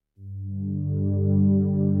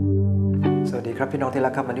วัสดีครับพี่น้องที่รั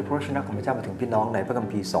กครับวันนี้พระวจนะของพระเจ้ามาถึงพี่น้องในพระคัม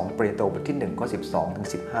ภีร์2เปโตรบทที่1ข้อ12ถึง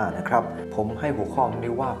15นะครับผมให้หัวข้อ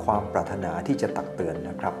นี้ว่าความปรารถนาที่จะตักเตือน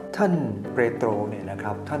นะครับท่านเปโตรเนี่ยนะค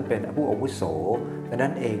รับท่านเป็นผู้อาวุโสดังนั้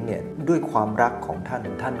นเองเนี่ยด้วยความรักของท่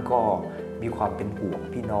านก็มีความเป็นห่วง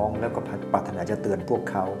พี่น้องแล้วก็ปรารถนาจะเตือนพวก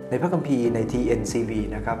เขาในพระคัมภีร์ใน TNCV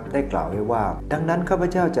นะครับได้กล่าวไว้ว่าดังนั้นข้าพ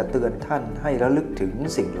เจ้าจะเตือนท่านให้ระลึกถึง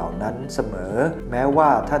สิ่งเหล่านั้นเสมอแม้ว่า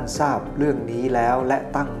ท่านทราบเรื่องนี้แล้วและ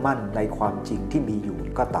ตั้งมั่นในความจริงที่มีอยู่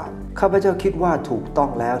ก็ตามข้าพเจ้าคิดว่าถูกต้อง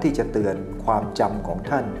แล้วที่จะเตือนความจำของ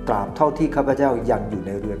ท่านตราบเท่าที่ข้าพเจ้ายังอยู่ใ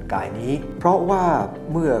นเรือนกายนี้เพราะว่า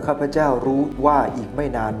เมื่อข้าพเจ้ารู้ว่าอีกไม่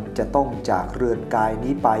นานจะต้องจากเรือนกาย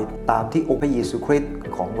นี้ไปตามที่องค์พระเยซูคริสต์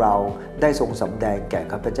ของเราได้ทรงสำแดงแก่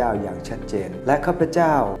ข้าพเจ้าอย่างชัดเจนและข้าพเจ้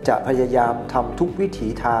าจะพยายามทำทุกวิถี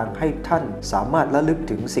ทางให้ท่านสามารถระลึก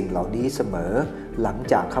ถึงสิ่งเหล่านี้เสมอหลัง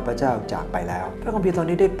จากข้าพเจ้าจากไปแล้วพระคัมภีร์ตอน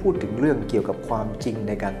นี้ได้พูดถึงเรื่องเกี่ยวกับความจริงใ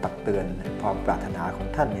นการตักเตือนความปรารถนาของ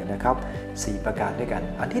ท่านเนี่ยนะครับ4ประการด้วยกัน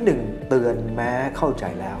อันที่1เตือนแม้เข้าใจ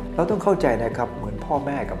แล้วเราต้องเข้าใจนะครับเหมือนพ่อแ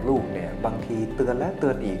ม่กับลูกเนี่ยบางทีเตือนและเตื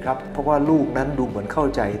อนอีกครับเพราะว่าลูกนั้นดูเหมือนเข้า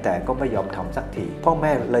ใจแต่ก็ไม่ยอมทำสักทีพ่อแ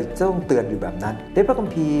ม่เลยต้องเตือนอยู่แบบนั้นในพระคัม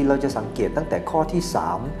ภีร์เราจะสังเกตตั้งแต่ข้อที่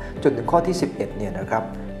3จนถึงข้อที่11เนี่ยนะครับ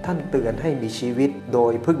ท่านเตือนให้มีชีวิตโด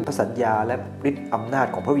ยพึ่งพระสัญญาและฤทธิ์อำนาจ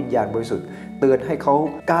ของพระวิญญาณบริสุทธิ์เตือนให้เขา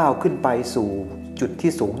ก้าวขึ้นไปสู่จุด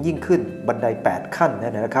ที่สูงยิ่งขึ้นบันได8ขั้นนั่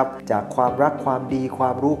นนะครับจากความรักความดีคว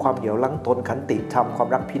ามรู้ความเหนียวรั้งตนขันติธรรมความ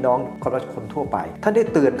รักพี่น้องความรักคนทั่วไปท่านได้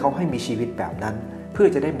เตือนเขาให้มีชีวิตแบบนั้นเพื่อ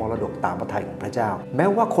จะได้มรดกตามพระทัยของพระเจ้าแม้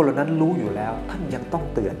ว่าคนเหล่านั้นรู้อยู่แล้วท่านยังต้อง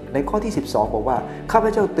เตือนในข้อที่12บอกว่าข้าพ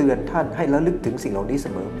เจ้าเตือนท่านให้ระลึกถึงสิ่งเหล่านี้เส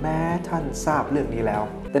มอแม้ท่านทราบเรื่องนี้แล้ว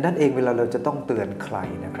แต่นั่นเองเวลาเราจะต้องเตือนใคร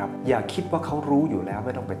นะครับอย่าคิดว่าเขารู้อยู่แล้วไ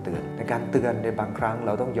ม่ต้องไปเตือนในการเตือนในบางครั้งเร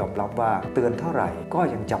าต้องยอมรับว่าเตือนเท่าไหร่ก็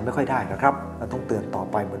ยังจำไม่ค่อยได้นะครับเราต้องเตือนต่อ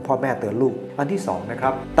ไปเหมือนพ่อแม่เตือนลูกอันที่2นะครั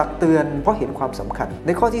บตักเตือนเพราะเห็นความสำคัญใ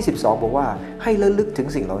นข้อที่12บอกว่าให้ระลึกถึง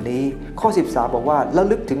สิ่งเหล่านี้ข้อ13บอกว่าระ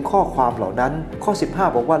ลึกถึงข้อความเหล่านั้นข้อ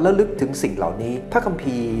15บอกว่าระลึกถึงสิ่งเหล่านี้พระคัม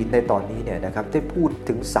ภีร์ในตอนนี้เนี่ยนะครับได้พูด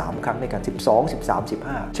ถึง3ครั้งในการ12 13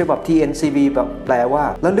 15ฉบับ TNCV แบบแปลว่า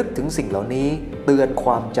ระลึกถึงสิ่งเหล่านี้เตือนค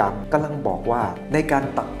วามจำกำลังบอกว่าในการ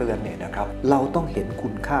ตักเตือนเนี่ยนะครับเราต้องเห็นคุ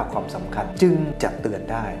ณค่าความสำคัญจึงจะเตือน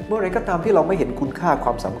ได้เมื่อไรก็ตามที่เราไม่เห็นคุณค่าคว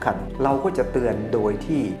ามสำคัญเราก็จะเตือนโดย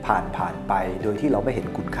ที่ผ่านไปโดยที่เราไม่เห็น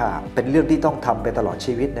คุณค่าเป็นเรื่องที่ต้องทำไปตลอด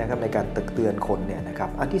ชีวิตนะครับในการตักเตือนคนเนี่ยนะครับ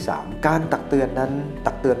อันที่3การตักเตือนนั้น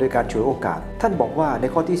ตักเตือนโดยการฉวยโอกาสท่านบอกว่าใน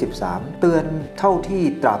ข้อที่13เตือนเท่าที่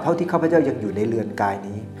ตราบเท่าที่ข้าพเจ้ายังอยู่ในเรือนกาย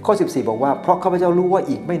นี้ข้อ14บอกว่าเพราะข้าพเจ้ารู้ว่า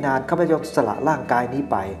อีกไม่นานข้าพเจ้าสละร่างกายนี้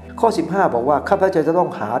ไปข้อ15บอกว่าข้าพเจ้าจะต้อง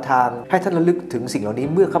หาทางให้ท่านระลึกถึงสิ่งเหล่านี้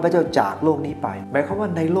เมื่อข้าพเจ้าจากโลกนี้ไปหมายความว่า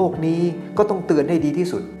ในโลกนี้ก็ต้องเตือนให้ดีที่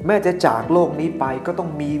สุดแม้จะจากโลกนี้ไปก็ต้อง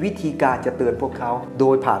มีวิธีการจะเตือนพวกเขาโด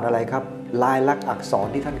ยผ่านอะไรครับลายลักษณ์อักษร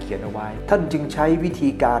ที่ท่านเขียนเอาไว้ท่านจึงใช้วิธี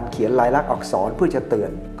การเขียนลายลักษณ์อักษรเพื่อจะเตือ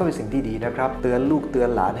นก็เป็นสิ่งที่ดีนะครับเตือนลูกเตือน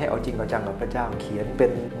หลานให้เอาจริงเอาจังกับพระเจ้าเขียนเป็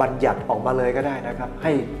นบัญญัติออกมาเลยก็ได้นะครับใ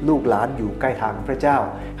ห้ลูกหลานอยู่ใกล้ทางพระเจ้า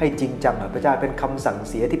ให้จริงจังกับพระเจ้าเป็นคำสั่ง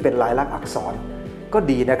เสียที่เป็นลายลักษณ์อักษรก็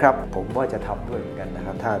ดีนะครับผมว่าจะทำด้วยเหมือนกันนะค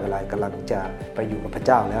รับถ้าเวลากำลังจะไปอยู่กับพระเ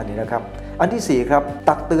จ้าแล้วนี่นะครับอันที่4ครับ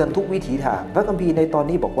ตักเตือนทุกวิถีทางพระคัมภีร์ในตอน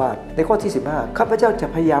นี้บอกว่าในข้อที่15ข้าพเจ้าจะ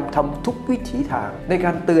พยายามทำทุกวิถีทางในก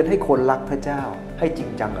ารเตือนให้คนรักพระเจ้าให้จริง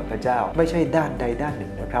จังกับพระเจ้าไม่ใช่ด้านใดด้านหนึ่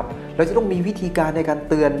งนะครับเราจะต้องมีวิธีการในการ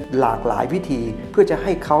เตือนหลากหลายวิธีเพื่อจะใ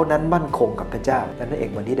ห้เขานั้นมั่นคงกับพระเจ้าดังนั้นเอ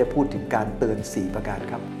งวันนี้ได้พูดถึงการเตือน4ประการ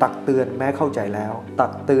ครับตักเตือนแม้เข้าใจแล้วตั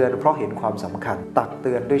กเตือนเพราะเห็นความสำคัญตักเ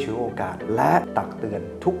ตือนด้วยฉวยโอกาสและตักเตือน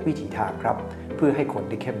ทุกวิถีทางครับเพื่อให้คน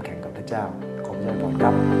ได้เข้มแข็งกับพระเจ้าขอพระเจ้าพรค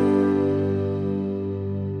รับ